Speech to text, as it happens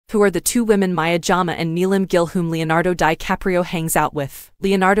Who are the two women Maya Jama and Neelam Gill whom Leonardo DiCaprio hangs out with?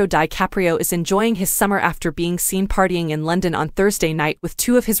 Leonardo DiCaprio is enjoying his summer after being seen partying in London on Thursday night with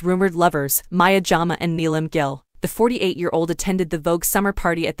two of his rumored lovers, Maya Jama and Neelam Gill. The 48-year-old attended the Vogue summer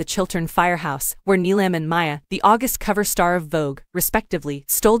party at the Chiltern Firehouse, where Neelam and Maya, the August cover star of Vogue, respectively,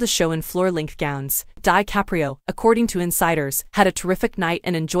 stole the show in floor-length gowns. DiCaprio, according to insiders, had a terrific night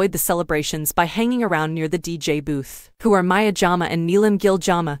and enjoyed the celebrations by hanging around near the DJ booth. Who are Maya Jama and Neelam Gill?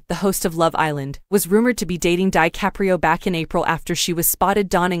 Jama, the host of Love Island, was rumored to be dating DiCaprio back in April after she was spotted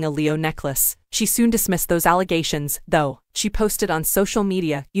donning a Leo necklace. She soon dismissed those allegations, though. She posted on social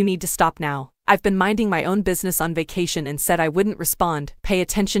media, "You need to stop now. I've been minding my own business on vacation and said I wouldn't pay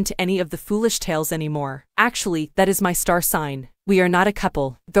attention to any of the foolish tales anymore. Actually, that is my star sign. We are not a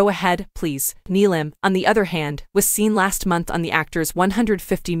couple. Go ahead, please." Neelam, on the other hand, was seen last month on the actor's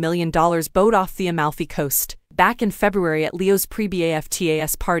 $150 million boat off the Amalfi Coast. Back in February at Leo's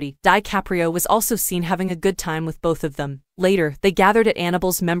pre-BAFTAS party, DiCaprio was also seen having a good time with both of them. Later, they gathered at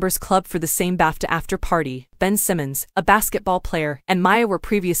Annabelle's Members Club for the same BAFTA after party. Ben Simmons, a basketball player, and Maya were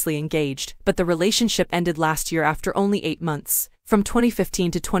previously engaged, but the relationship ended last year after only 8 months. From 2015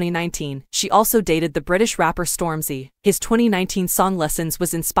 to 2019, she also dated the British rapper Stormzy. His 2019 song Lessons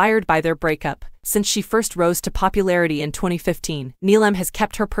was inspired by their breakup. Since she first rose to popularity in 2015, Neelam has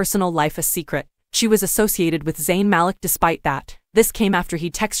kept her personal life a secret. She was associated with Zayn Malik despite that. This came after he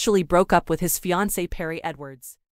textually broke up with his fiancée Perry Edwards.